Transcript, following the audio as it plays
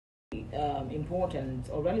important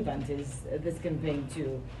or relevant is this campaign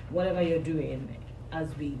to whatever you're doing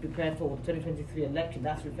as we prepare for the 2023 election.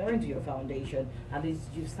 That's referring to your foundation. At least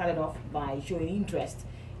you've started off by showing interest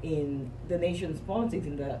in the nation's politics,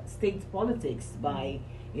 in the state politics, by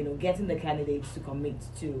getting the candidates to commit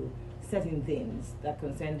to certain things that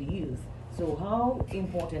concern the youth. So how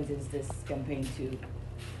important is this campaign to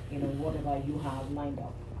whatever you have lined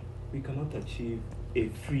up? We cannot achieve a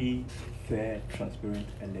free, fair, transparent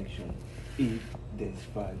election if there's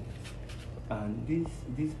violence. And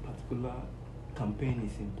this particular campaign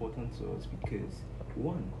is important to us because,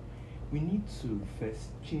 one, we need to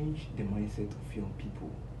first change the mindset of young people.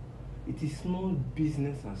 It is not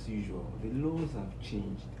business as usual. The laws have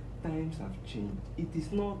changed. Times have changed. It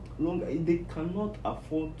is not longer, they cannot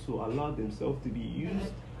afford to allow themselves to be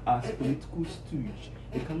used as political stooge.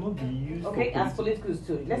 They cannot be used as political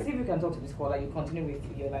stooge. Let's see if we can talk to this caller. You continue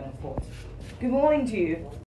with your line of thought. Good morning to you.